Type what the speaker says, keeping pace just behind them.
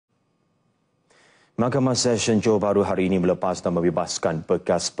Mahkamah Sesyen Johor Bahru hari ini melepas dan membebaskan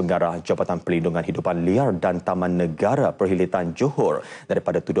bekas pengarah Jabatan Perlindungan Hidupan Liar dan Taman Negara Perhilitan Johor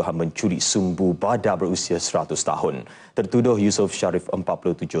daripada tuduhan mencuri Sumbu Badak berusia 100 tahun. Tertuduh Yusof Shariff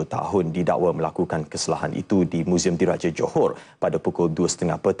 47 tahun didakwa melakukan kesalahan itu di Muzium DiRaja Johor pada pukul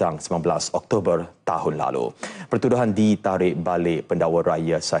 2.30 petang 19 Oktober tahun lalu. Pertuduhan ditarik balik pendakwa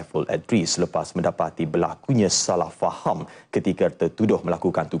raya Saiful Edris selepas mendapati berlakunya salah faham ketika tertuduh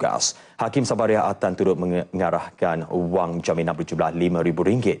melakukan tugas. Hakim Sabariah Atan turut mengarahkan wang jaminan berjumlah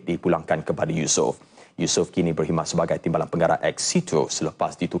RM5,000 dipulangkan kepada Yusof. Yusof kini berkhidmat sebagai timbalan pengarah ex situ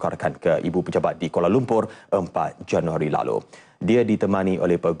selepas ditukarkan ke ibu pejabat di Kuala Lumpur 4 Januari lalu. Dia ditemani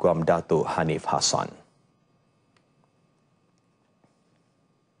oleh Peguam Datuk Hanif Hassan.